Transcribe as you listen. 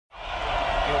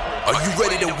Are you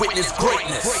ready to witness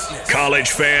greatness? College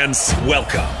fans,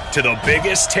 welcome to the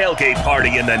biggest tailgate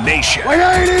party in the nation.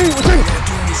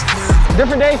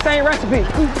 Different day, same recipe.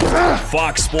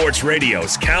 Fox Sports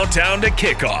Radio's Countdown to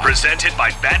Kickoff, presented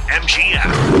by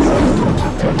BetMGM,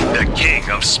 the king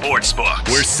of sportsbooks.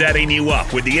 We're setting you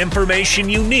up with the information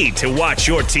you need to watch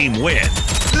your team win.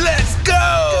 Let's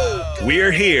go!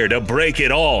 We're here to break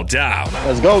it all down.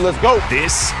 Let's go.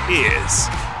 This is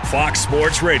Fox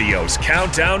Sports Radio's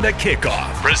Countdown to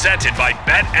Kickoff, presented by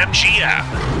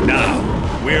BetMGM.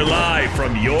 Now, we're live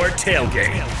from your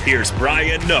tailgate. Here's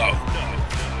Brian Noe.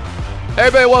 Hey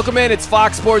everybody, welcome in. It's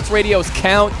Fox Sports Radio's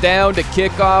Countdown to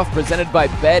Kickoff, presented by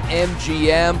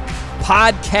BetMGM.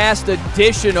 Podcast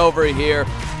edition over here.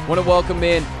 Want to welcome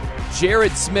in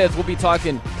Jared Smith. We'll be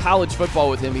talking college football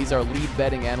with him. He's our lead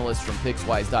betting analyst from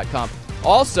PicksWise.com.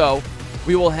 Also,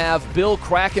 we will have Bill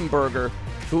Krackomberger,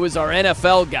 who is our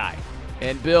NFL guy.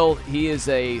 And Bill, he is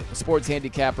a sports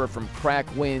handicapper from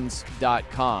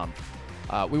crackwins.com.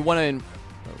 We want to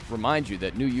remind you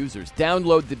that new users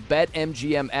download the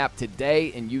BetMGM app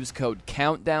today and use code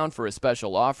COUNTDOWN for a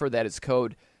special offer. That is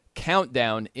code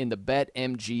COUNTDOWN in the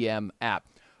BetMGM app.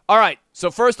 All right,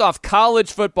 so first off,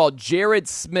 college football. Jared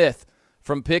Smith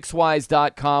from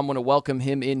PicksWise.com. Want to welcome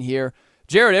him in here.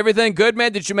 Jared, everything good,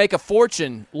 man? Did you make a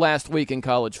fortune last week in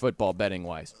college football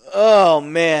betting-wise? Oh,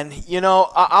 man. You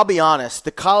know, I'll be honest.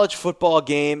 The college football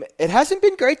game, it hasn't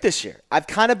been great this year. I've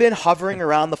kind of been hovering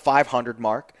around the 500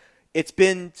 mark. It's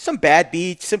been some bad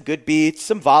beats, some good beats,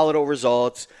 some volatile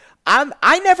results.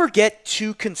 I never get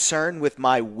too concerned with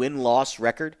my win-loss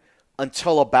record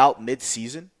until about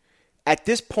mid-season. At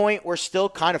this point, we're still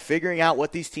kind of figuring out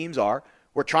what these teams are.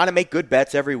 We're trying to make good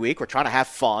bets every week. We're trying to have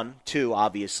fun, too,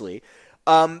 obviously.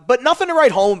 But nothing to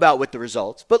write home about with the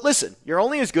results. But listen, you're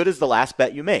only as good as the last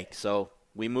bet you make, so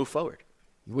we move forward.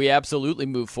 We absolutely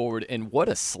move forward, and what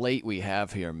a slate we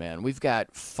have here, man. We've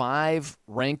got 5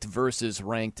 ranked versus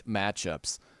ranked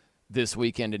matchups this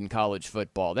weekend in college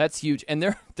football. That's huge,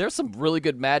 and there's some really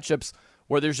good matchups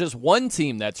where there's just one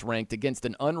team that's ranked against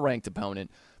an unranked opponent.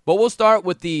 But we'll start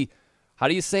with the, how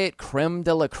do you say it, creme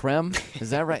de la creme? Is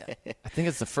that right? I think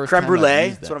it's the first creme time brulee. I've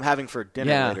used that. That's what I'm having for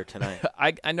dinner later tonight.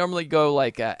 I normally go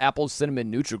like apple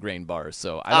cinnamon Nutri-Grain bars,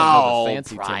 so I don't know the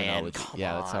fancy terminology.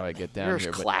 Yeah, that's how I get down You're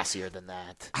here. classier than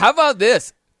that. How about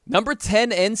this? Number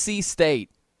 10 NC State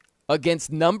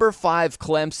against number 5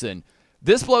 Clemson.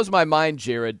 This blows my mind,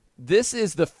 Jared. This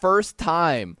is the first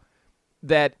time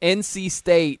that NC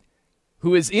State,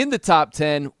 who is in the top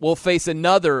 10, will face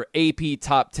another AP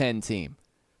top 10 team.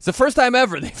 It's the first time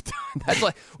ever they've done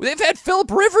that. They've had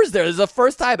Phillip Rivers there. This is the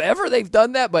first time ever they've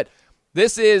done that, but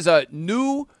this is a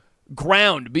new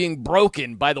ground being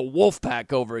broken by the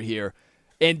Wolfpack over here.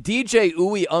 And DJ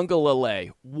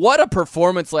Uiagalelei, what a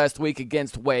performance last week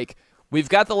against Wake. We've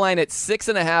got the line at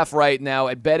 6.5 right now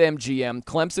at BetMGM.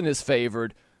 Clemson is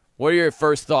favored. What are your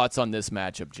first thoughts on this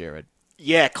matchup, Jared?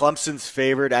 Yeah, Clemson's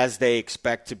favored as they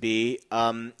expect to be.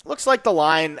 Looks like the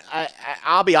line,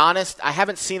 I'll be honest, I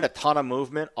haven't seen a ton of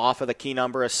movement off of the key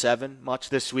number of 7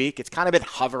 much this week. It's kind of been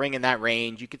hovering in that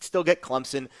range. You could still get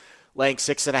Clemson laying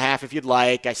 6.5 if you'd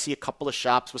like. I see a couple of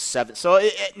shops with 7. So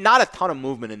not a ton of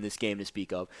movement in this game to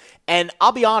speak of. And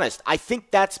I'll be honest, I think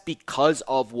that's because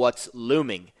of what's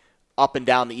looming up and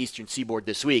down the Eastern Seaboard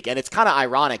this week. And it's kind of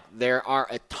ironic. There are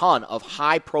a ton of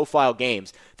high-profile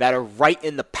games that are right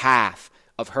in the path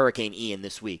of Hurricane Ian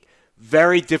this week.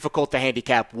 Very difficult to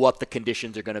handicap what the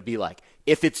conditions are going to be like.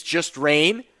 If it's just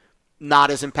rain,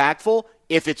 not as impactful.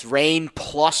 If it's rain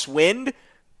plus wind,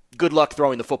 good luck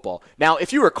throwing the football. Now,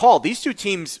 if you recall, these two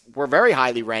teams were very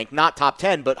highly ranked, not top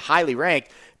 10, but highly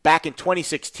ranked. Back in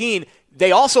 2016,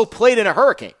 they also played in a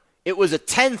hurricane. It was a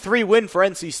 10-3 win for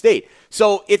NC State.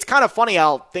 So it's kind of funny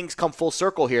how things come full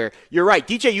circle here. You're right.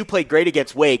 DJU played great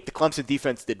against Wake. The Clemson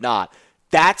defense did not.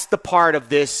 That's the part of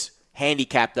this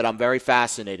handicap that I'm very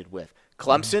fascinated with.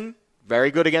 Clemson,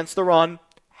 very good against the run,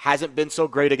 hasn't been so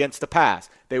great against the pass.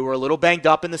 They were a little banged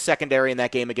up in the secondary in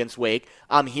that game against Wake.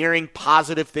 I'm hearing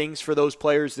positive things for those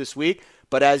players this week,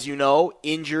 but as you know,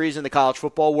 injuries in the college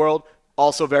football world,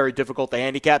 also very difficult to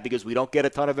handicap because we don't get a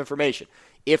ton of information.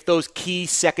 If those key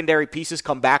secondary pieces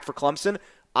come back for Clemson,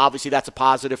 obviously that's a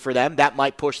positive for them. That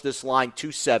might push this line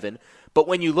to 7. But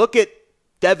when you look at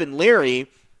Devin Leary,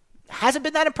 hasn't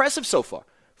been that impressive so far.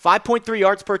 5.3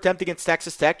 yards per attempt against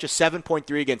Texas Tech, just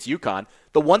 7.3 against UConn.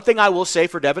 The one thing I will say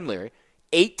for Devin Leary,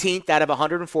 18th out of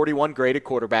 141 graded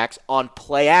quarterbacks on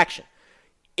play action.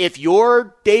 If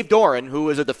you're Dave Doran, who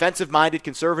is a defensive-minded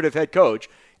conservative head coach,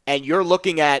 and you're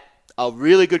looking at a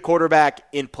really good quarterback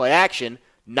in play action,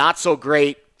 not so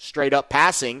great straight-up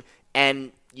passing,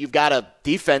 and you've got a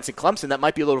defense in Clemson that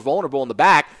might be a little vulnerable in the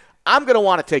back, I'm going to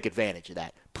want to take advantage of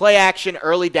that. Play action,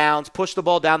 early downs, push the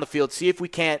ball down the field, see if we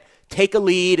can't take a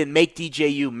lead and make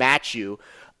DJU match you.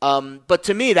 But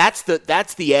to me, that's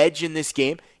the edge in this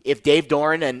game. If Dave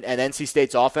Doeren and NC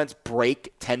State's offense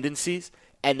break tendencies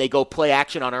and they go play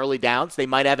action on early downs, they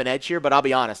might have an edge here. But I'll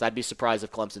be honest, I'd be surprised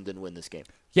if Clemson didn't win this game.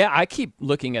 Yeah, I keep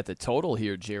looking at the total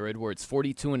here, Jared, where it's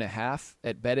 42.5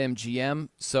 at BetMGM.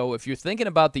 So if you're thinking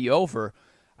about the over,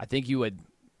 I think you would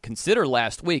consider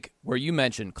last week where you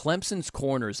mentioned Clemson's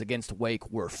corners against Wake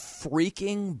were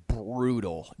freaking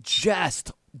brutal,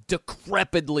 just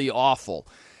decrepitly awful.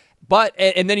 But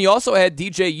and then you also had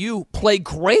DJU play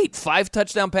great, 5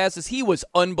 touchdown passes. He was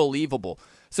unbelievable.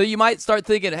 So you might start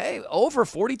thinking, hey, over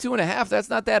 42.5, that's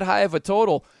not that high of a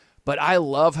total. But I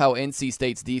love how NC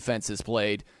State's defense has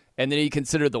played. And then you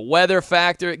consider the weather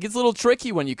factor. It gets a little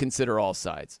tricky when you consider all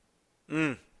sides.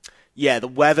 Yeah, the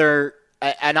weather.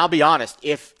 And I'll be honest,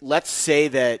 if let's say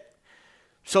that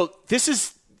 – so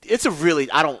it's a really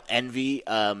 – I don't envy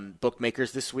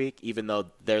bookmakers this week, even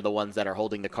though they're the ones that are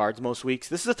holding the cards most weeks.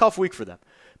 This is a tough week for them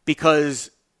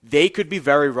because they could be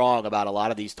very wrong about a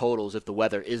lot of these totals if the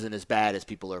weather isn't as bad as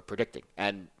people are predicting.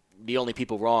 And the only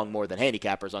people wrong more than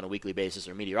handicappers on a weekly basis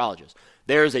are meteorologists.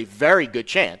 There's a very good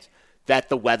chance that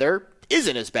the weather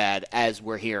isn't as bad as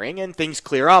we're hearing and things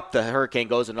clear up, the hurricane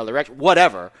goes in another direction,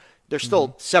 whatever. There's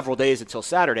still several days until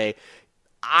Saturday.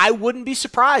 I wouldn't be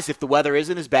surprised if the weather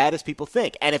isn't as bad as people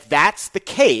think. And if that's the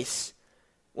case,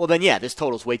 well, then, yeah, this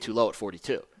total's way too low at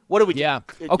 42. What do we do? Yeah.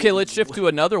 Okay, let's shift to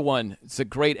another one. It's a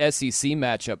great SEC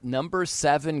matchup. Number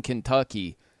 7,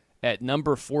 Kentucky at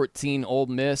number 14, Ole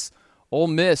Miss. Ole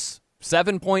Miss,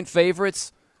 7-point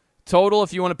favorites. Total,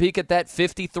 if you want to peek at that,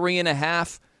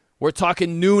 53.5. We're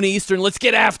talking noon Eastern. Let's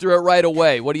get after it right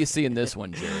away. What do you see in this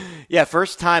one, Jared? Yeah,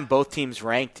 first time both teams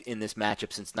ranked in this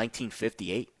matchup since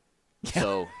 1958. Yeah.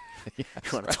 So you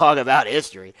want to talk about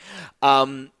history.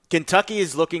 Kentucky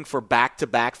is looking for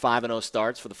back-to-back 5-0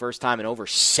 starts for the first time in over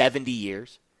 70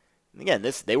 years. And again,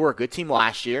 they were a good team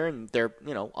last year, and they're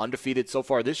undefeated so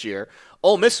far this year.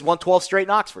 Ole Miss has won 12 straight in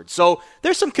Oxford. So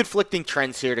there's some conflicting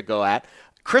trends here to go at.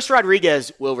 Chris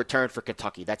Rodriguez will return for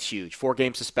Kentucky. That's huge.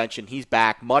 4-game suspension. He's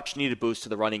back. Much needed boost to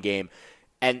the running game.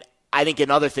 And I think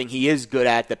another thing he is good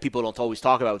at that people don't always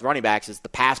talk about with running backs is the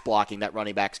pass blocking that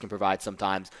running backs can provide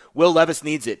sometimes. Will Levis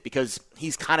needs it because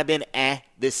he's kind of been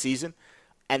this season.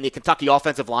 And the Kentucky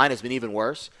offensive line has been even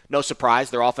worse. No surprise,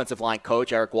 their offensive line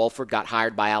coach, Eric Wolford, got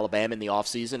hired by Alabama in the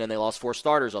offseason, and they lost 4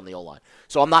 starters on the O-line.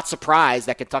 So I'm not surprised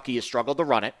that Kentucky has struggled to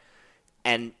run it,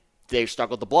 and they've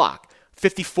struggled to block.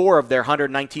 54 of their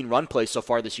 119 run plays so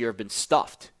far this year have been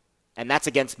stuffed. And that's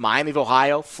against Miami of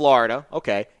Ohio, Florida,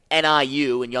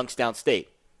 NIU, and Youngstown State.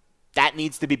 That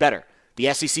needs to be better.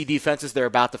 The SEC defenses they're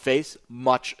about to face,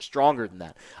 much stronger than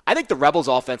that. I think the Rebels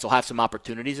offense will have some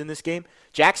opportunities in this game.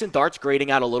 Jackson Dart's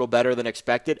grading out a little better than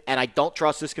expected, and I don't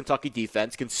trust this Kentucky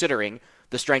defense considering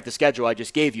the strength of schedule I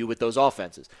just gave you with those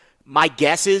offenses. My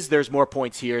guess is there's more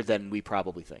points here than we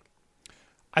probably think.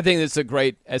 I think it's a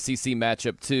great SEC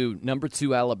matchup, too. Number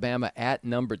 2, Alabama at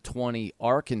number 20,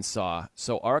 Arkansas.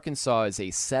 So Arkansas is a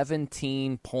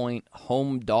 17-point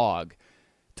home dog.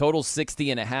 Total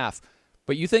 60.5.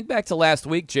 But you think back to last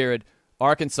week, Jared,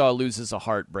 Arkansas loses a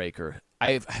heartbreaker.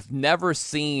 I've never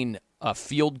seen a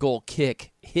field goal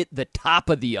kick hit the top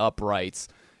of the uprights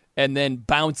and then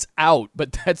bounce out.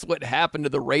 But that's what happened to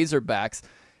the Razorbacks.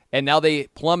 And now they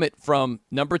plummet from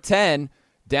number 10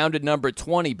 down to number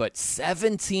 20, but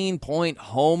 17-point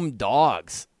home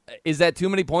dogs. Is that too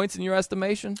many points in your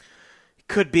estimation?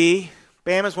 Could be.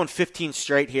 Bama's won 15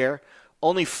 straight here.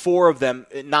 Only 4 of them,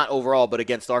 not overall, but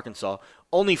against Arkansas,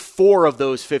 only 4 of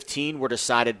those 15 were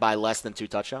decided by less than 2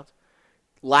 touchdowns.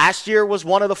 Last year was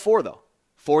one of the 4, though.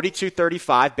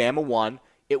 42-35, Bama won.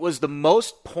 It was the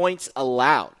most points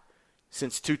allowed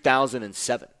since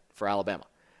 2007 for Alabama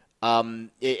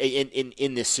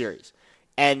in this series.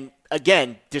 And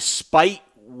again, despite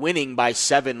winning by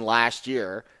 7 last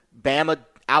year, Bama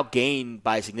outgained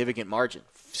by a significant margin,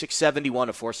 671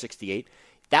 to 468.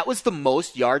 That was the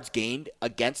most yards gained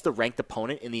against a ranked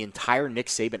opponent in the entire Nick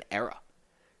Saban era.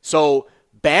 So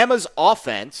Bama's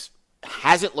offense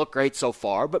hasn't looked great so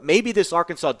far, but maybe this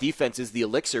Arkansas defense is the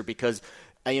elixir because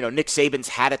Nick Saban's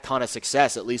had a ton of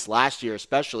success, at least last year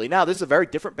especially. Now, this is a very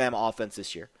different Bama offense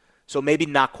this year, so maybe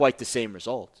not quite the same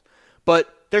results.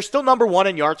 But they're still number 1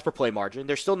 in yards per play margin.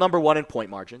 They're still number 1 in point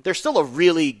margin. They're still a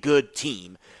really good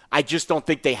team. I just don't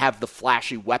think they have the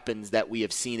flashy weapons that we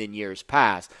have seen in years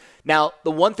past. Now,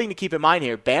 the one thing to keep in mind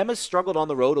here, Bama's struggled on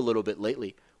the road a little bit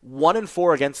lately.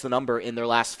 1-4 against the number in their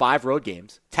last 5 road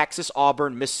games. Texas,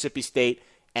 Auburn, Mississippi State,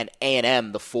 and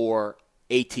A&M, the 4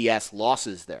 ATS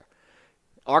losses there.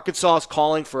 Arkansas is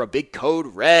calling for a big code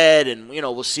red, and,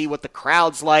 we'll see what the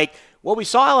crowd's like. Well, we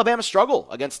saw Alabama struggle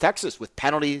against Texas with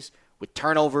penalties, with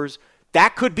turnovers.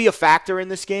 That could be a factor in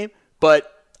this game,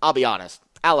 but I'll be honest.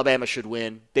 Alabama should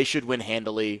win. They should win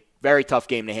handily. Very tough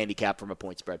game to handicap from a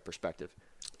point spread perspective.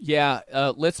 Yeah,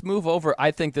 let's move over. I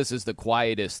think this is the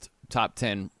quietest top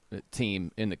 10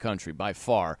 team in the country by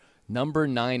far. Number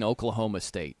 9, Oklahoma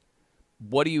State.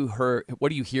 What do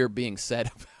you hear being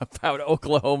said about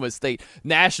Oklahoma State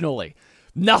nationally?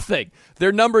 Nothing.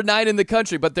 They're number 9 in the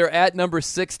country, but they're at number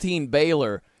 16,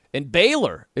 Baylor. And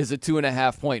Baylor is a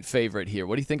 2.5-point favorite here.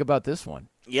 What do you think about this one?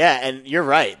 Yeah, and you're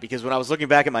right, because when I was looking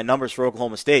back at my numbers for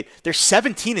Oklahoma State, they're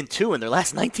 17-2 in their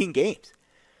last 19 games.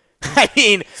 I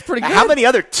mean, it's pretty good. How many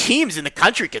other teams in the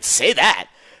country could say that?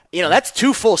 That's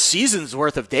 2 full seasons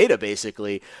worth of data,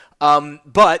 basically.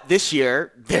 But this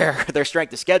year, their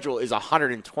strength of schedule is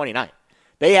 129.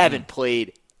 They haven't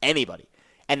played anybody.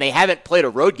 And they haven't played a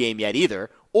road game yet either,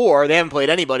 or they haven't played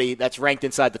anybody that's ranked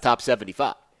inside the top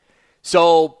 75.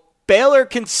 So Baylor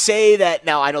can say that,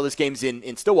 now I know this game's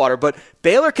in Stillwater, but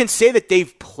Baylor can say that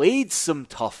they've played some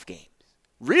tough games,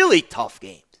 really tough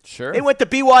games. Sure. They went to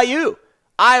BYU,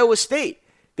 Iowa State.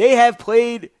 They have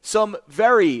played some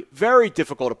very, very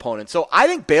difficult opponents. So I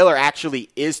think Baylor actually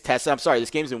is tested. I'm sorry, this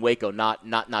game's in Waco,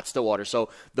 not Stillwater. So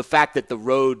the fact that the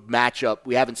road matchup,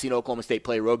 we haven't seen Oklahoma State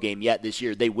play a road game yet this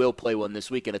year. They will play one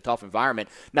this week in a tough environment.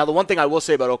 Now, the one thing I will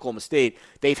say about Oklahoma State,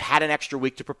 they've had an extra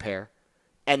week to prepare.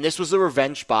 And this was a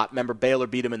revenge spot. Remember, Baylor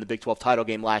beat them in the Big 12 title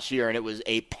game last year, and it was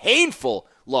a painful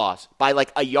loss by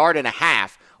like 1.5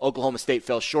 yards. Oklahoma State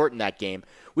fell short in that game.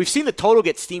 We've seen the total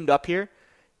get steamed up here,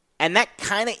 and that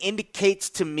kind of indicates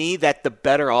to me that the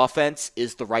better offense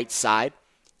is the right side.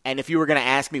 And if you were going to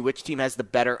ask me which team has the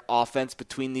better offense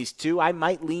between these two, I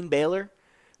might lean Baylor,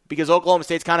 because Oklahoma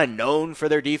State's kind of known for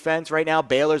their defense right now.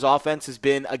 Baylor's offense has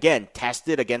been, again,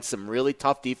 tested against some really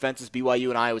tough defenses, BYU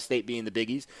and Iowa State being the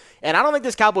biggies. And I don't think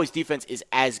this Cowboys defense is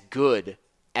as good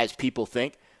as people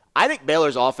think. I think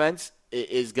Baylor's offense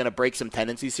is going to break some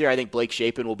tendencies here. I think Blake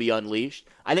Shapen will be unleashed.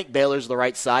 I think Baylor's the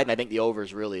right side, and I think the over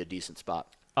is really a decent spot.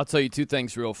 I'll tell you 2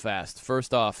 things real fast.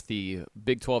 First off, the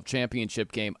Big 12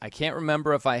 championship game. I can't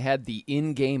remember if I had the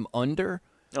in-game under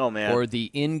or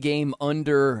the in-game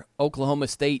under Oklahoma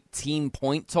State team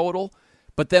point total,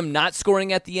 but them not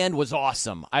scoring at the end was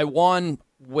awesome. I won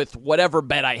with whatever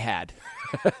bet I had.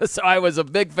 So I was a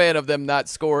big fan of them not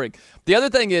scoring. The other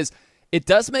thing is, it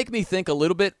does make me think a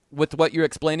little bit with what you're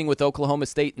explaining with Oklahoma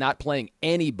State not playing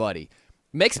anybody.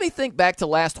 Makes me think back to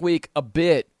last week a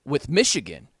bit with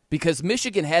Michigan, because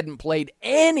Michigan hadn't played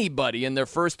anybody in their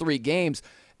first 3 games,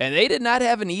 and they did not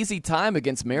have an easy time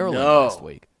against Maryland last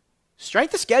week.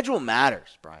 Strength of schedule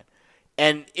matters, Brian.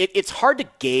 And it's hard to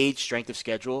gauge strength of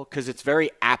schedule because it's very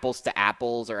apples to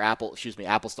apples or apples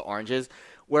to oranges.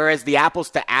 Whereas the apples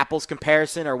to apples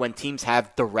comparison are when teams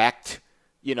have direct,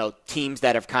 teams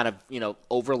that have kind of,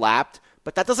 overlapped.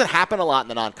 But that doesn't happen a lot in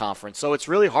the non-conference. So it's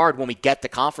really hard when we get to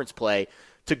conference play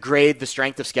to grade the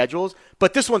strength of schedules.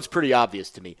 But this one's pretty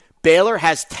obvious to me. Baylor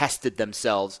has tested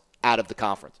themselves out of the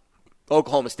conference.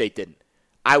 Oklahoma State didn't.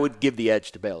 I would give the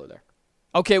edge to Baylor there.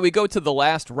 Okay, we go to the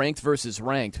last ranked versus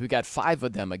ranked. We got 5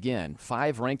 of them again.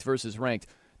 5 ranked versus ranked.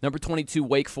 Number 22,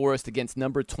 Wake Forest against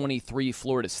number 23,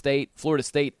 Florida State. Florida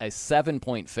State, a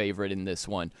 7-point favorite in this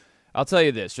one. I'll tell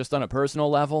you this, just on a personal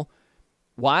level,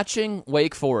 watching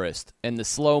Wake Forest and the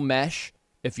slow mesh,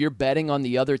 if you're betting on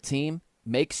the other team,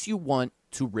 makes you want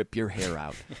to rip your hair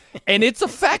out. And it's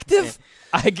effective.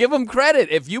 I give them credit.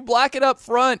 If you block it up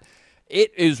front,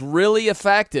 it is really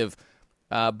effective.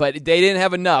 But they didn't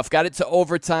have enough. Got it to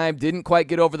overtime. Didn't quite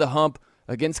get over the hump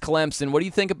against Clemson. What do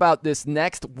you think about this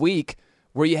next week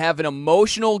where you have an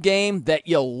emotional game that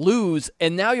you lose,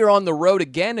 and now you're on the road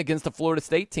again against a Florida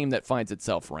State team that finds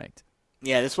itself ranked?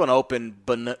 Yeah, this one opened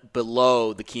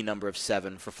below the key number of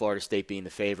 7 for Florida State being the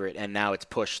favorite, and now it's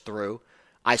pushed through.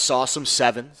 I saw some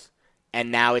 7s,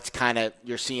 and now it's kind of –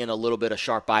 you're seeing a little bit of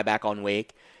sharp buyback on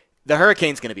Wake. The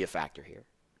Hurricane's going to be a factor here.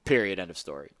 Period. End of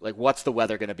story. Like, what's the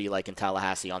weather going to be like in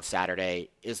Tallahassee on Saturday?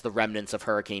 Is the remnants of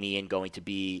Hurricane Ian going to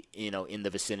be, in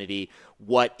the vicinity?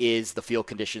 What is the field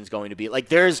conditions going to be? Like,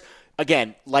 there's,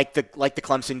 again, like the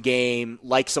Clemson game,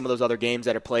 like some of those other games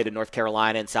that are played in North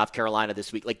Carolina and South Carolina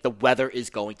this week, like the weather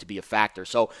is going to be a factor.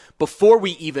 So before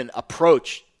we even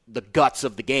approach the guts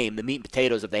of the game, the meat and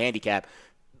potatoes of the handicap,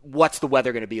 what's the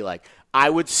weather going to be like?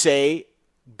 I would say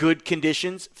good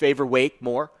conditions favor Wake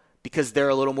more, because they're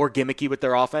a little more gimmicky with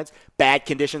their offense. Bad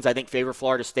conditions, I think, favor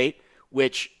Florida State,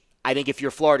 which I think if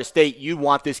you're Florida State, you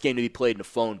want this game to be played in a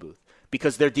phone booth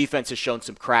because their defense has shown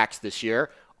some cracks this year.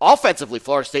 Offensively,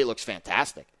 Florida State looks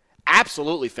fantastic.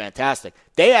 absolutely fantastic.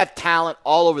 They have talent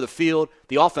all over the field.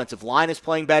 The offensive line is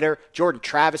playing better. Jordan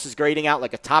Travis is grading out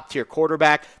like a top-tier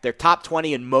quarterback. They're top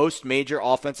 20 in most major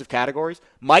offensive categories.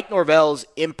 Mike Norvell's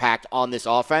impact on this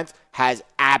offense has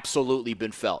absolutely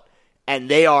been felt. And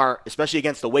they are, especially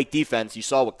against the Wake defense, you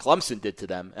saw what Clemson did to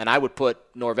them. And I would put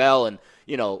Norvell and,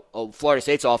 Florida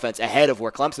State's offense ahead of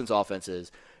where Clemson's offense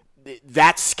is.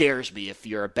 That scares me if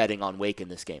you're betting on Wake in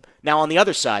this game. Now, on the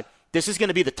other side, this is going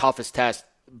to be the toughest test,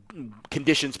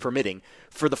 conditions permitting,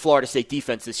 for the Florida State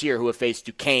defense this year, who have faced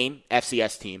Duquesne,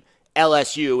 FCS team,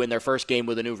 LSU in their first game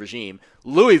with a new regime,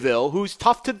 Louisville, who's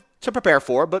tough to prepare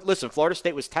for, but listen, Florida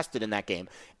State was tested in that game,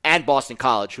 and Boston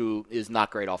College, who is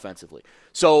not great offensively.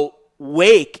 So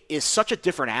Wake is such a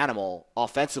different animal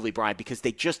offensively, Brian, because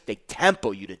they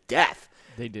tempo you to death.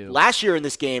 They do. Last year in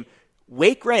this game,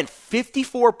 Wake ran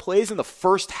 54 plays in the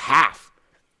first half.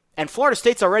 And Florida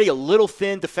State's already a little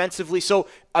thin defensively, so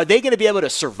are they going to be able to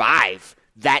survive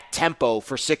that tempo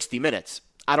for 60 minutes?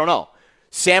 I don't know.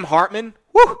 Sam Hartman,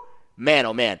 man,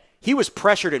 oh man. He was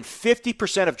pressured in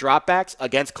 50% of dropbacks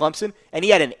against Clemson, and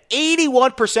he had an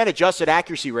 81% adjusted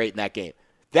accuracy rate in that game.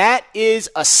 That is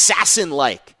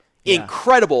assassin-like. Yeah.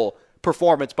 Incredible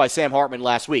performance by Sam Hartman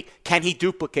last week. Can he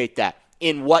duplicate that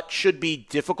in what should be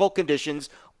difficult conditions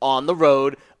on the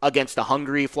road against a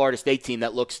hungry Florida State team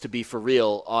that looks to be for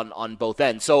real on both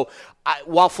ends? So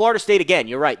while Florida State, again,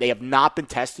 you're right, they have not been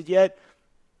tested yet,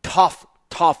 tough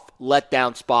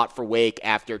letdown spot for Wake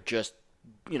after just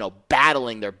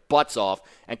battling their butts off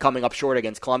and coming up short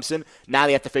against Clemson. Now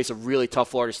they have to face a really tough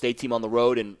Florida State team on the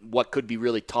road in what could be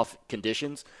really tough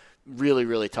conditions. Really,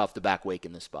 really tough to back Wake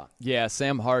in this spot. Yeah,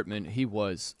 Sam Hartman, he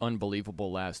was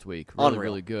unbelievable last week. Really,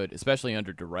 really good, especially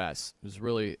under duress. It was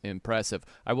really impressive.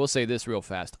 I will say this real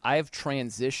fast. I have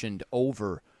transitioned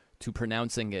over to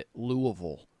pronouncing it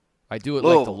Louisville. I do it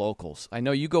like the locals. I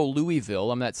know you go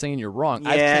Louisville. I'm not saying you're wrong.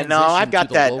 Yeah, I've got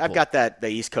the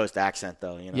East Coast accent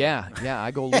though. Yeah,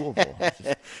 I go Louisville.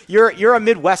 You're a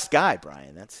Midwest guy,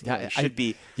 Brian. Should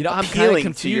be I'm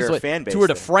appealing to your fan base. Tour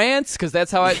de France, because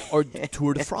that's how or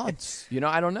Tour de France.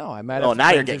 I don't know. I might.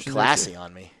 Now you're getting classy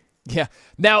on me. Yeah.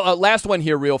 Now, last one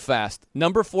here, real fast.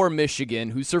 Number 4 Michigan,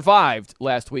 who survived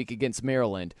last week against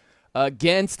Maryland.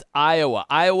 Against Iowa.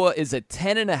 Iowa is a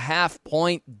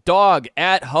 10.5-point dog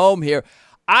at home here.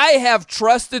 I have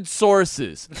trusted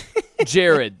sources,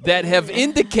 Jared, that have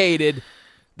indicated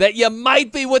that you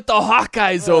might be with the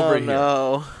Hawkeyes over here.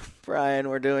 No, Brian,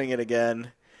 we're doing it again.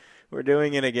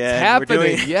 It's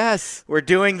happening, yes. We're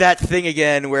doing that thing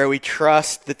again where we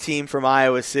trust the team from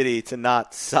Iowa City to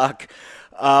not suck.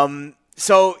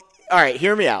 So, all right,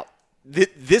 hear me out.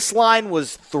 This line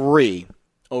was 3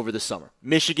 over the summer.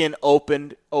 Michigan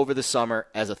opened over the summer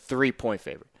as a 3-point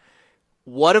favorite.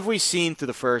 What have we seen through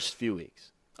the first few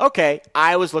weeks? Okay,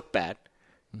 Iowa's looked bad,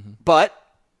 but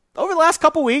over the last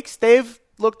couple weeks, they've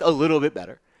looked a little bit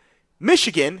better.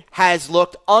 Michigan has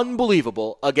looked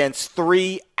unbelievable against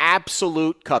 3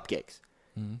 absolute cupcakes.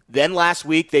 Then last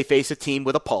week, they faced a team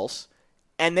with a pulse,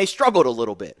 and they struggled a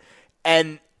little bit.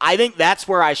 And I think that's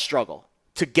where I struggle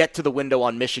to get to the window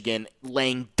on Michigan,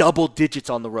 laying double digits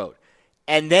on the road.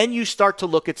 And then you start to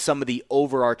look at some of the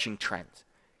overarching trends.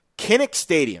 Kinnick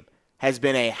Stadium has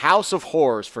been a house of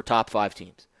horrors for top 5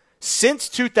 teams. Since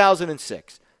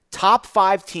 2006, top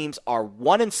 5 teams are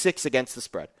 1-6 against the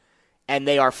spread, and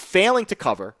they are failing to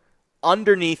cover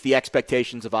underneath the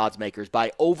expectations of odds makers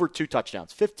by over 2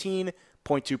 touchdowns,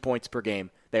 15.2 points per game.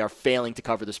 They are failing to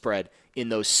cover the spread in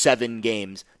those 7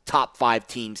 games, top 5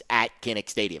 teams at Kinnick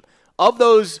Stadium. Of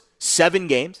those 7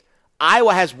 games,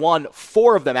 Iowa has won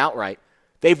 4 of them outright.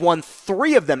 They've won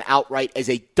 3 of them outright as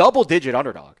a double-digit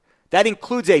underdog. That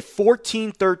includes a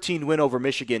 14-13 win over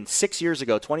Michigan 6 years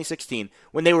ago, 2016,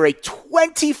 when they were a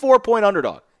 24-point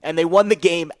underdog, and they won the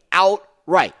game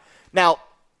outright. Now,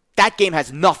 that game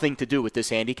has nothing to do with this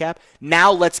handicap.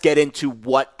 Now let's get into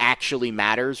what actually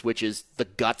matters, which is the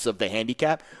guts of the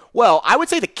handicap. Well, I would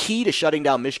say the key to shutting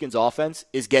down Michigan's offense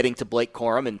is getting to Blake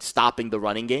Corum and stopping the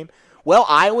running game. Well,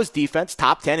 Iowa's defense,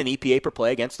 top 10 in EPA per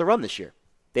play against the run this year.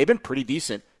 They've been pretty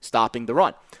decent stopping the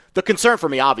run. The concern for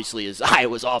me, obviously, is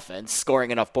Iowa's offense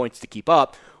scoring enough points to keep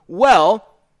up.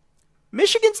 Well,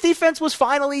 Michigan's defense was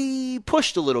finally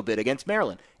pushed a little bit against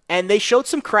Maryland, and they showed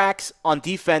some cracks on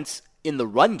defense in the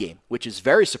run game, which is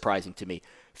very surprising to me.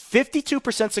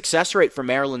 52% success rate for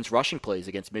Maryland's rushing plays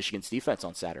against Michigan's defense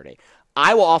on Saturday.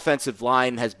 Iowa offensive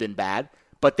line has been bad,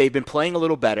 but they've been playing a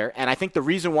little better, and I think the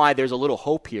reason why there's a little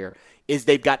hope here is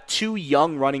they've got 2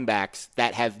 young running backs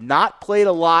that have not played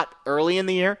a lot early in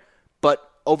the year,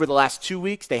 but over the last 2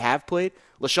 weeks they have played.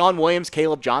 LaShawn Williams,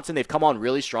 Caleb Johnson, they've come on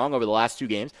really strong over the last 2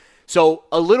 games. So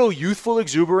a little youthful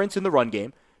exuberance in the run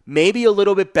game. maybe a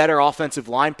little bit better offensive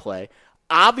line play.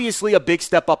 Obviously, a big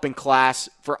step up in class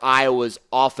for Iowa's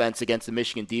offense against the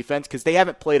Michigan defense because they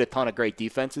haven't played a ton of great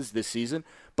defenses this season.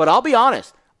 But I'll be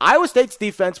honest, Iowa State's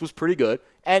defense was pretty good,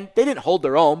 and they didn't hold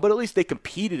their own, but at least they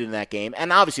competed in that game.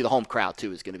 And obviously the home crowd,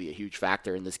 too, is going to be a huge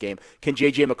factor in this game. Can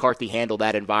J.J. McCarthy handle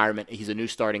that environment? He's a new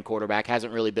starting quarterback,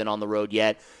 hasn't really been on the road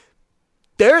yet.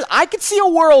 I could see a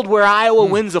world where Iowa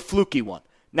wins a fluky one.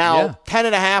 Now,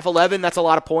 10.5, 11, that's a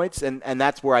lot of points, and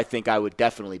that's where I think I would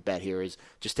definitely bet here is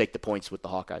just take the points with the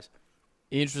Hawkeyes.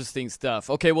 Interesting stuff.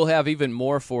 Okay, we'll have even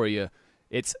more for you.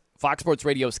 It's Fox Sports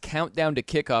Radio's Countdown to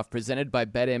Kickoff presented by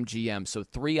BetMGM. So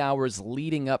 3 hours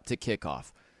leading up to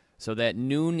kickoff. So that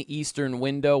noon Eastern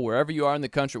window, wherever you are in the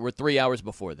country, we're 3 hours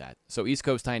before that. So East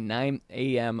Coast time, 9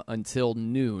 a.m. until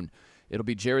noon. It'll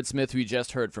be Jared Smith, who you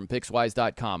just heard from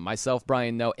PicksWise.com, myself,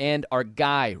 Brian Noe, and our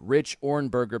guy, Rich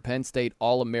Ohrnberger, Penn State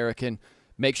All-American.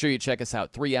 Make sure you check us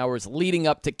out 3 hours leading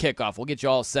up to kickoff. We'll get you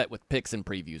all set with picks and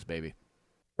previews, baby.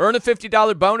 Earn a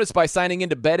 $50 bonus by signing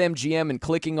into BetMGM and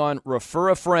clicking on Refer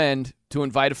a Friend to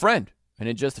invite a friend. And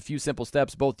in just a few simple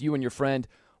steps, both you and your friend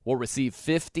will receive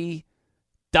 $50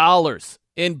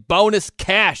 in bonus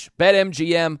cash.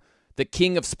 BetMGM, the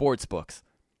king of sportsbooks.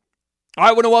 All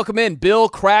right, I want to welcome in Bill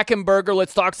Krackomberger.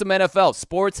 Let's talk some NFL.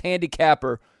 Sports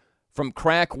handicapper from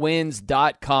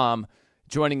crackwins.com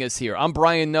joining us here. I'm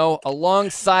Brian Noe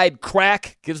alongside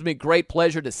Crack. Gives me great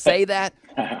pleasure to say that.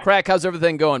 Crack, how's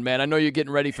everything going, man? I know you're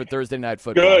getting ready for Thursday Night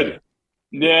Football. Good.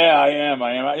 Yeah, I am.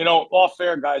 You know, off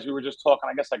air, guys, we were just talking.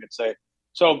 I guess I could say.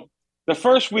 So the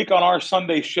first week on our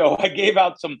Sunday show, I gave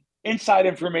out some inside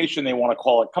information, they want to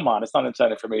call it. Come on, it's not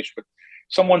inside information. But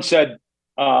someone said,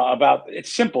 about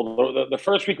it's simple. The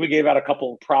first week we gave out a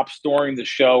couple of props during the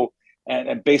show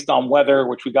and based on weather,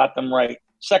 which we got them right.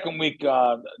 Second week,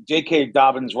 J.K.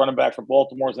 Dobbins, running back for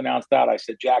Baltimore, is announced out. I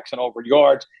said Jackson over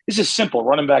yards. This is simple,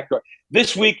 running back.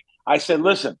 This week, I said,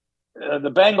 listen,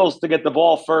 the Bengals to get the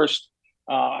ball first.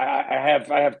 I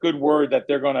have good word that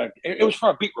they're going to – it was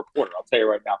from a beat reporter, I'll tell you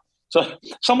right now. So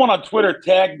someone on Twitter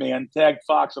tagged me and tagged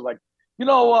Fox of like, I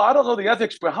don't know the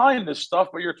ethics behind this stuff,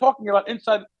 but you're talking about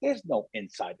inside. There's no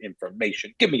inside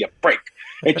information. Give me a break.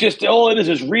 It just all it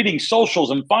is reading socials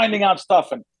and finding out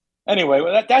stuff. And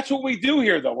anyway, that's what we do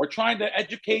here, though. We're trying to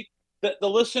educate the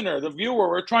listener, the viewer.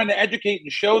 We're trying to educate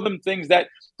and show them things that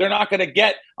they're not going to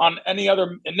get on any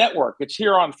other network. It's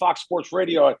here on Fox Sports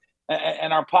Radio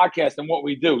and our podcast and what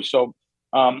we do. So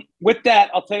with that,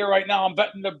 I'll tell you right now, I'm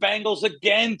betting the Bengals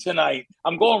again tonight.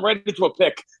 I'm going right into a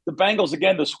pick. The Bengals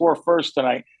again to score first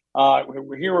tonight.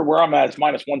 Here where I'm at, it's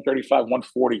minus 135,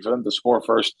 140 for them to score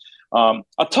first. A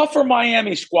tougher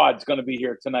Miami squad is going to be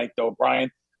here tonight, though, Brian.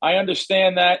 I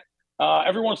understand that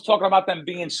everyone's talking about them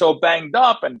being so banged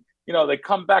up and, they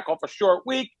come back off a short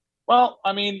week. Well,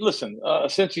 I mean, listen,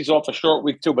 since he's off a short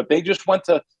week too, but they just went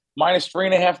to minus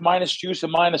 3.5, minus juice,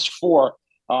 and minus 4.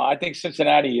 I think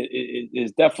Cincinnati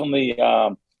is definitely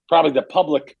probably the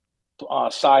public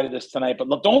side of this tonight.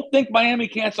 But don't think Miami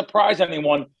can't surprise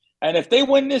anyone. And if they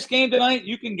win this game tonight,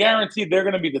 you can guarantee they're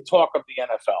going to be the talk of the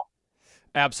NFL.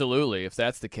 Absolutely, if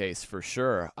that's the case, for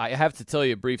sure. I have to tell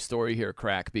you a brief story here,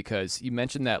 Crack, because you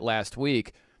mentioned that last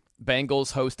week.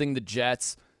 Bengals hosting the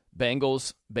Jets.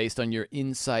 Bengals, based on your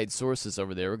inside sources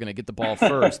over there, we're going to get the ball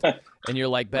first. And you're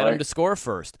like, bet them to score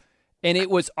first. And it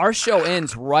was, our show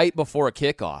ends right before a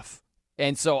kickoff.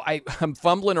 And so I'm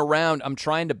fumbling around. I'm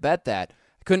trying to bet that.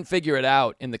 I couldn't figure it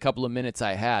out in the couple of minutes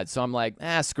I had. So I'm like,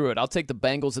 screw it. I'll take the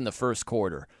Bengals in the first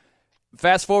quarter.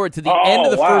 Fast forward to the end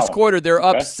of the first quarter. They're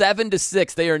up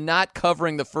 7-6. They are not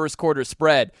covering the first quarter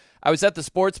spread. I was at the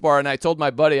sports bar, and I told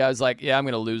my buddy, I was like, I'm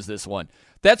going to lose this one.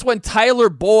 That's when Tyler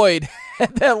Boyd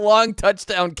had that long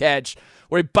touchdown catch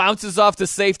where he bounces off the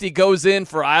safety, goes in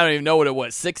for, I don't even know what it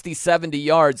was, 60, 70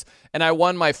 yards, and I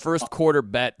won my first quarter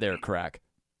bet there, Crack.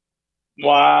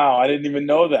 Wow, I didn't even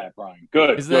know that, Brian.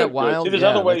 Good. Isn't that wild? See, there's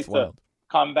other ways to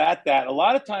combat that. A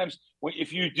lot of times,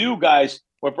 if you do, guys,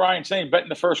 what Brian's saying, bet in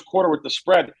the first quarter with the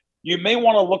spread, you may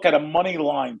want to look at a money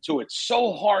line, too. It's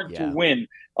so hard to win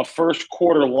a first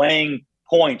quarter laying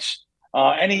points.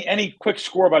 Any quick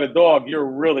score by the dog, you're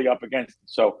really up against it.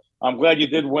 So I'm glad you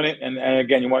did win it. And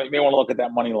again, you may want to look at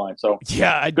that money line. So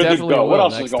yeah, I definitely will. What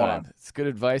else is going on? It's good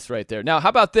advice right there. Now, how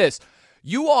about this?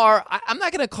 You are, I'm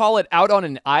not going to call it out on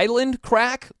an island,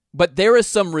 Crack, but there is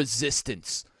some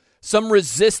resistance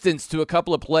to a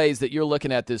couple of plays that you're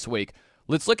looking at this week.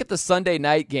 Let's look at the Sunday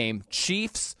night game,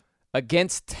 Chiefs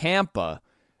against Tampa.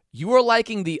 You are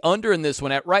liking the under in this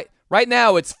one at right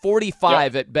now. It's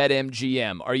 45 at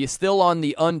BetMGM. Are you still on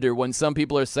the under when some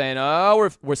people are saying, "Oh,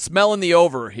 we're smelling the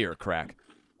over here, Crack"?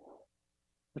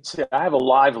 Let's see. I have a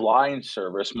live line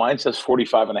service. Mine says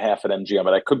 45.5 at MGM,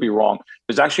 but I could be wrong.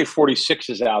 There's actually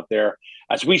 46s out there.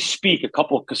 As we speak, a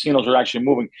couple of casinos are actually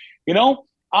moving.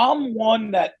 I'm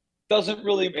one that doesn't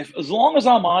really, as long as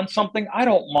I'm on something, I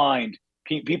don't mind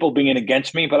people being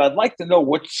against me, but I'd like to know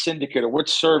which syndicate or which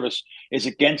service is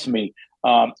against me.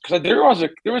 Because there was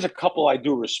a couple I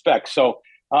do respect. So,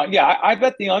 I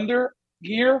bet the under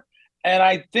here. And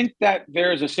I think that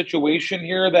there's a situation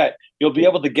here that you'll be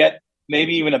able to get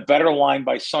maybe even a better line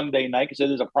by Sunday night because it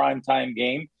is a primetime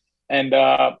game. And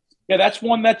that's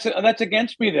one that's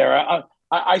against me there.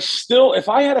 I still, if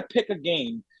I had to pick a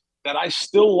game that I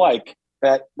still like,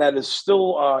 that is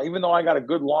still, even though I got a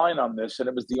good line on this, and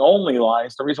it was the only line,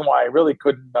 it's the reason why I really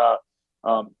couldn't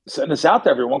send this out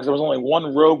to everyone because there was only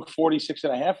one rogue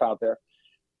 46.5 out there.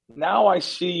 Now I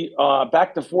see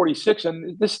back to 46,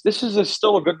 and this is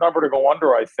still a good number to go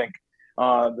under, I think,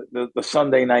 the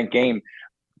Sunday night game.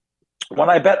 When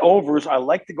I bet overs, I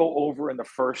like to go over in the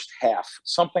first half,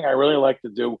 something I really like to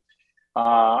do.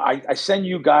 I send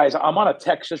you guys, I'm on a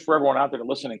text, just for everyone out there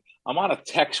listening, I'm on a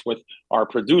text with our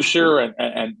producer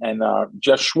and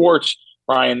Jeff Schwartz,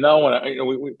 Brian Noe,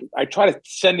 and I try to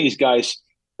send these guys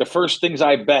the first things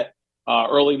I bet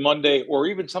early Monday or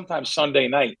even sometimes Sunday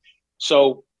night.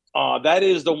 So that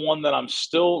is the one that I'm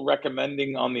still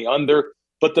recommending on the under.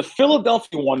 But the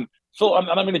Philadelphia one, I'm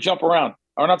not going to jump around.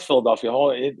 Or not Philadelphia.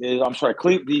 I'm sorry,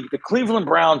 the Cleveland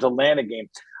Browns Atlanta game.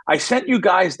 I sent you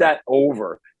guys that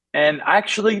over. And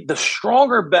actually, the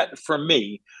stronger bet for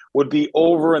me would be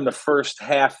over in the first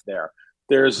half there.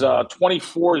 There's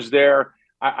 24s there.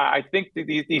 I think that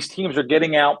these teams are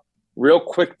getting out real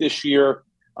quick this year.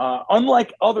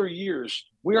 Unlike other years,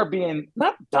 we are being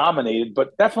not dominated,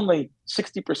 but definitely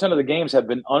 60% of the games have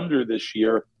been under this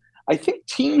year. I think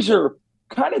teams are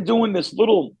kind of doing this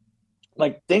little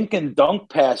like dink and dunk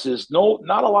passes. No,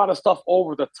 not a lot of stuff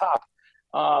over the top.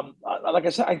 Like I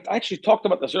said, I actually talked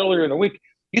about this earlier in the week.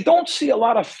 You don't see a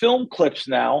lot of film clips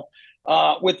now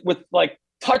with like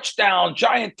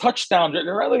giant touchdowns.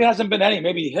 There really hasn't been any.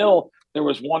 Maybe Hill, there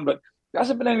was one, but there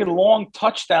hasn't been any long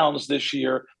touchdowns this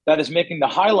year that is making the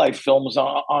highlight films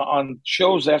on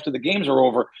shows after the games are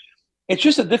over. It's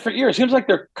just a different year. It seems like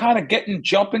they're kind of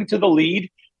jumping to the lead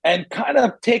and kind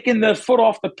of taking the foot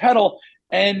off the pedal.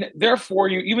 And therefore,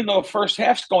 even though the first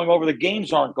half's going over, the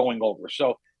games aren't going over.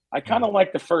 So I kind of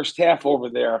like the first half over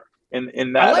there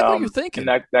in that. I like what you're thinking.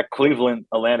 In that Cleveland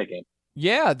Atlanta game.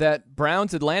 Yeah, that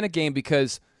Browns Atlanta game,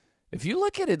 because if you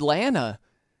look at Atlanta,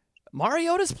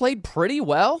 Mariota's played pretty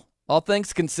well, all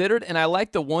things considered, and I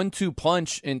like the 1-2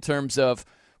 punch in terms of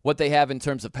what they have in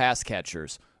terms of pass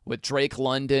catchers with Drake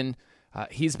London.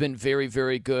 He's been very,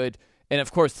 very good, and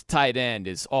of course, the tight end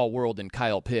is all world and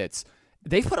Kyle Pitts.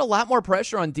 They put a lot more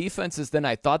pressure on defenses than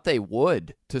I thought they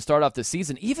would to start off the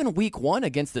season. Even week one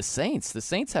against the Saints. The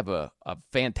Saints have a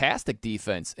fantastic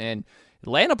defense, and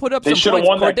Atlanta put up some points.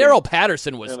 Cordero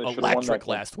Patterson was electric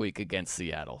last week against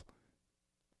Seattle.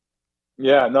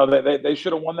 Yeah, no, they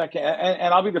should have won that game.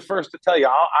 And I'll be the first to tell you,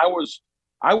 I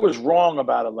was wrong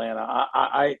about Atlanta.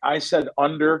 I said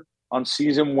under on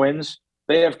season wins.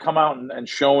 They have come out and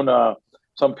shown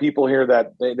some people here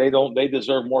that they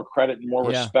deserve more credit and more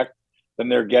respect than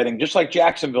they're getting, just like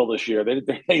Jacksonville this year.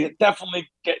 They definitely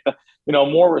get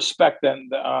more respect than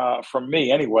from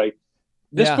me anyway.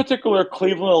 This particular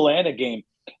Cleveland Atlanta game,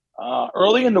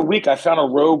 early in the week, I found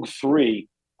a rogue 3.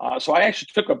 So I actually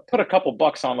put a couple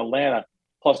bucks on Atlanta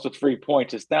plus the 3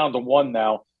 points. It's down to 1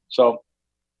 now, so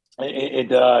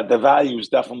the value is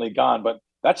definitely gone. But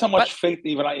that's how much faith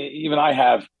even I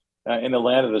have in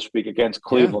Atlanta this week against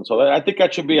Cleveland. So I think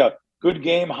that should be a good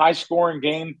game, high scoring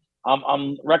game.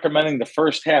 I'm recommending the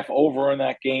first half over in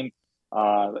that game.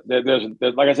 There's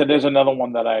like I said, there's another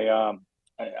one that I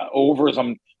overs.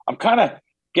 I'm kind of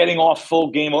getting off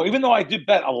full game, even though I did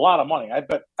bet a lot of money. I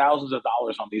bet thousands of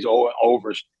dollars on these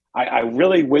overs. I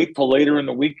really wait till later in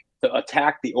the week to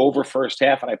attack the over first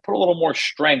half, and I put a little more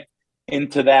strength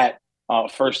into that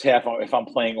first half if I'm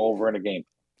playing over in a game.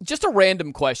 Just a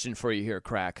random question for you here,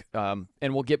 Crack, and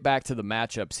we'll get back to the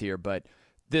matchups here, but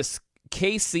this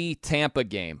KC-Tampa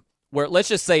game, where let's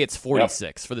just say it's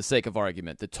 46 for the sake of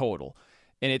argument, the total,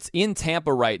 and it's in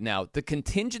Tampa right now. The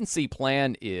contingency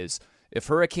plan is if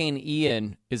Hurricane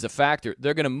Ian is a factor,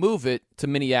 they're going to move it to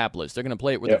Minneapolis. They're going to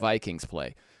play it where the Vikings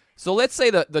play. So let's say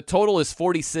the total is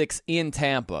 46 in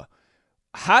Tampa.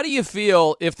 How do you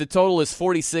feel if the total is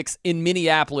 46 in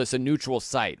Minneapolis, a neutral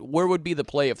site? Where would be the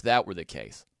play if that were the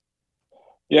case?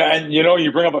 Yeah, and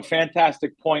you bring up a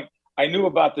fantastic point. I knew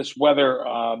about this weather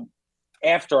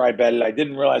after I bet it. I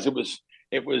didn't realize it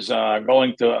was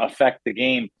going to affect the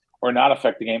game or not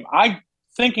affect the game. I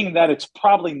thinking that it's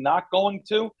probably not going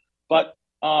to, but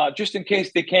just in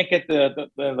case they can't get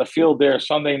the field there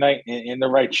Sunday night in the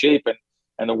right shape,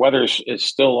 and the weather is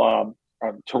still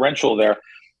torrential there,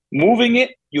 moving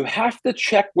it, you have to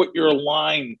check with your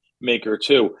line maker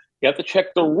too. You have to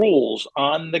check the rules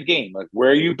on the game, like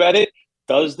where you bet it.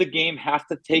 Does the game have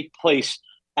to take place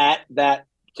at that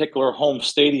particular home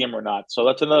stadium or not? So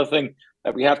that's another thing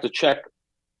that we have to check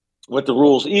with the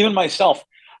rules. Even myself,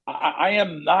 I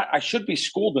am not. I should be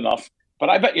schooled enough, but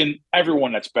I bet you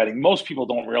everyone that's betting, most people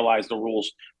don't realize the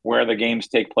rules where the games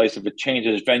take place. If it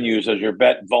changes venues, as your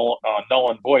bet null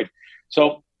and void.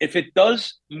 So if it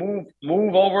does move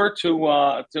over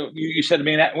to you said to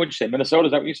me, what'd you say, Minnesota?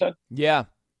 Is that what you said? Yeah.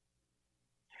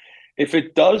 If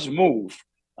it does move,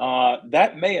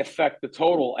 that may affect the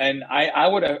total. And I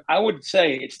would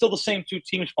say it's still the same two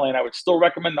teams playing. I would still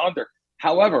recommend the under.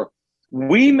 However,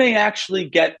 we may actually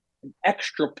get an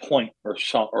extra point or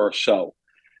so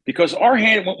because our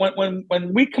hand,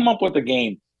 when we come up with a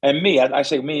game, and I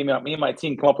say me and my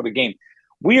team come up with a game,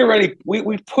 we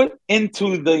put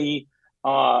into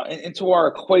into our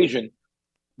equation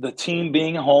the team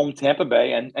being home, Tampa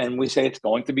Bay, and we say it's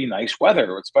going to be nice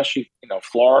weather, especially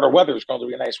Florida weather is going to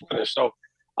be nice weather. So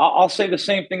I'll say the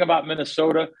same thing about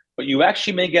Minnesota, but you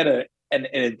actually may get an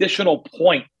additional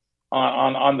point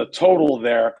on the total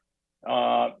there.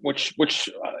 Which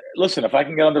listen, if I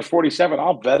can get under 47,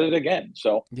 I'll bet it again.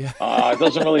 So yeah. It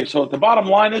doesn't really. So the bottom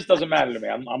line doesn't matter to me.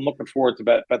 I'm looking forward to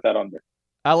bet that under.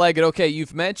 I like it. Okay,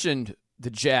 you've mentioned the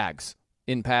Jags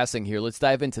in passing here. Let's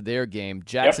dive into their game.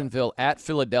 Jacksonville at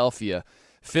Philadelphia.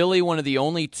 Philly, one of the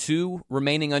only two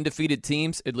remaining undefeated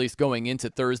teams, at least going into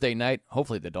Thursday night.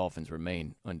 Hopefully the Dolphins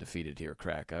remain undefeated here,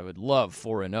 Crack. I would love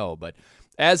 4-0, but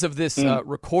as of this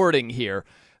recording here,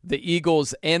 the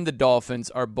Eagles and the Dolphins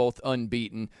are both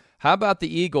unbeaten. How about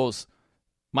the Eagles?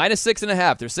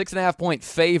 -6.5. They're 6.5-point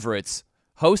favorites,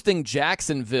 hosting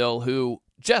Jacksonville, who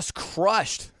just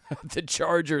crushed the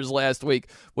Chargers last week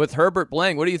with Herbert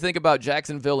playing. What do you think about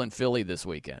Jacksonville and Philly this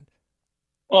weekend?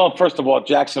 Well, first of all,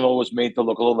 Jacksonville was made to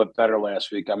look a little bit better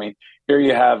last week. I mean, here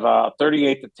you have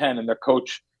 38-10, and their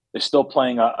coach is still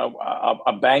playing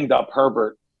a banged-up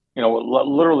Herbert.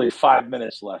 Literally 5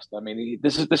 minutes left. I mean,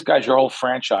 this guy's your whole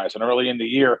franchise, and early in the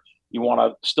year, you want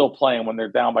to still play him when they're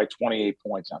down by 28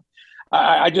 points.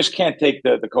 I just can't take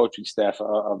the coaching staff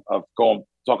of talking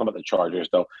about the Chargers,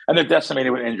 though, and they're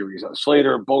decimated with injuries.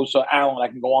 Slater, Bosa, Allen, I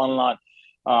can go on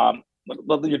and on.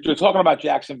 You're talking about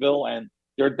Jacksonville, and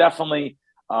they're definitely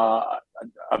a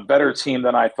better team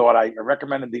than I thought. I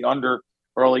recommended the under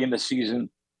early in the season,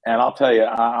 and I'll tell you,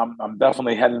 I'm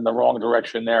definitely heading in the wrong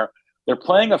direction there. They're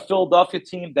playing a Philadelphia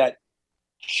team that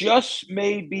just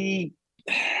may be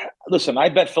 – listen, I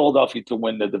bet Philadelphia to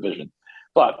win the division.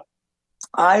 But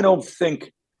I don't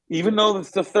think – even though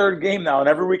it's the third game now, and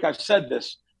every week I've said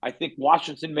this, I think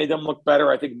Washington made them look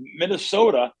better. I think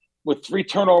Minnesota, with 3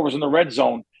 turnovers in the red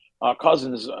zone,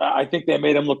 Cousins, I think they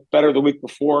made them look better the week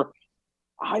before.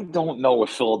 I don't know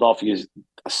if Philadelphia is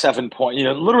a 7-point.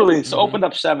 Literally it's opened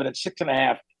up 7 at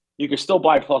 6.5. You could still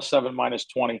buy +7,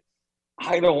 -20.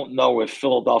 I don't know if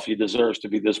Philadelphia deserves to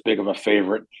be this big of a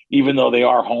favorite, even though they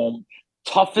are home.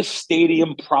 Toughest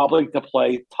stadium probably to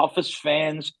play, toughest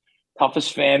fan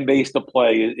base to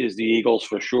play is the Eagles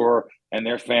for sure, and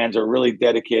their fans are really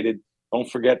dedicated. Don't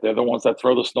forget, they're the ones that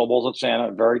throw the snowballs at Santa.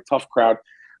 A very tough crowd.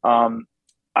 I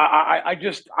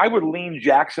would lean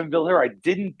Jacksonville here. I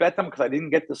didn't bet them because I didn't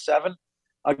get the 7.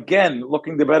 Again,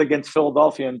 looking to bet against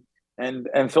Philadelphia,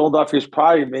 and Philadelphia's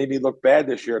probably maybe look bad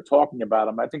this year talking about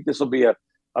them. I think this will be a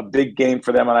big game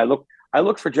for them, and I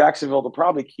look for Jacksonville to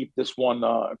probably keep this one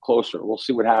closer. We'll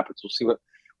see what happens.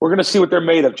 We're going to see what they're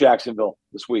made of, Jacksonville,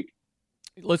 this week.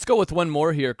 Let's go with one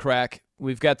more here, Crack.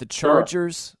 We've got the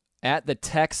Chargers at the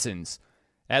Texans.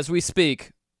 As we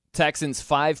speak, Texans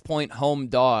 5-point home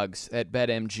dogs at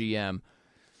BetMGM.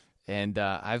 And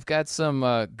I've got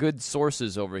some good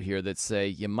sources over here that say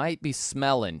you might be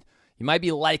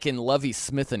liking Lovie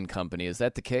Smith and company. Is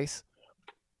that the case?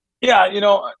 Yeah,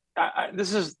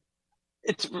 listen,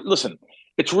 it's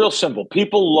real simple.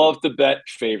 People love to bet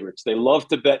favorites. They love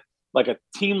to bet like a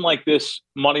team like this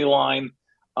money line.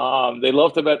 They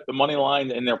love to bet the money line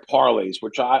in their parlays,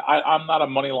 which I'm not a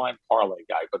money line parlay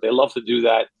guy, but they love to do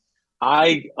that.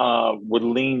 I would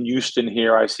lean Houston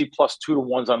here. I see +2 to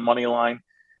 1s on money line.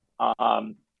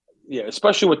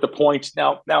 Especially with the points.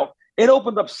 Now it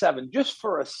opened up 7 just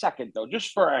for a second, though,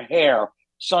 just for a hair.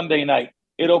 Sunday night,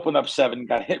 it opened up 7,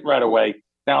 got hit right away,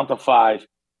 down to 5.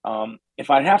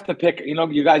 If I have to pick,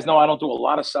 you guys know I don't do a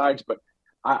lot of sides, but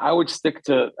I would stick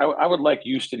to. I would like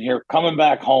Houston here, coming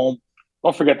back home.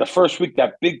 Don't forget the first week,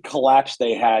 that big collapse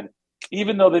they had.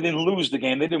 even though they didn't lose the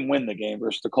game, they didn't win the game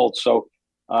versus the Colts. So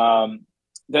then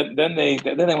they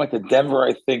went to Denver,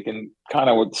 I think, and kind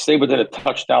of stayed within a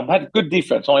touchdown. Had good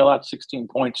defense, only allowed 16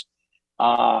 points.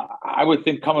 I would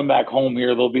think coming back home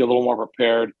here, they'll be a little more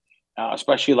prepared,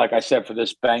 especially, like I said, for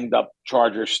this banged-up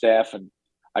Chargers staff. And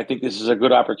I think this is a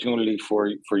good opportunity for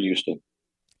Houston.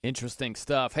 Interesting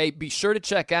stuff. Hey, be sure to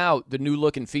check out the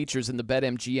new-looking features in the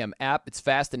BetMGM app. It's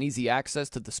fast and easy access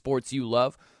to the sports you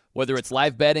love. Whether it's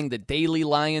live betting, the daily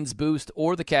Lions boost,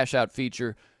 or the cash-out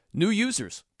feature, new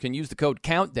users can use the code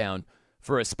COUNTDOWN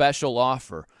for a special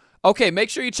offer. Okay, make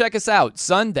sure you check us out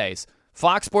Sundays.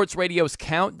 Fox Sports Radio's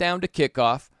Countdown to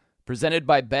Kickoff, presented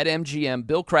by BetMGM.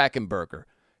 Bill Krackomberger,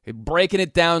 breaking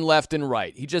it down left and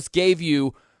right. He just gave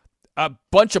you a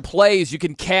bunch of plays you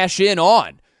can cash in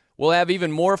on. We'll have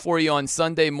even more for you on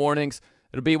Sunday mornings.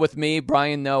 It'll be with me,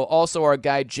 Brian Noe. Also our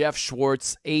guy, Jeff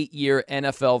Schwartz, 8-year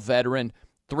NFL veteran,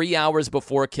 3 hours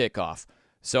before kickoff.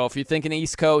 So if you're thinking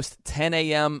East Coast, 10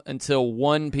 a.m. until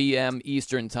 1 p.m.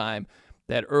 Eastern time,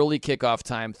 that early kickoff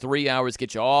time, 3 hours,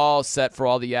 get you all set for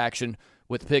all the action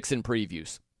with picks and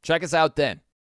previews. Check us out then.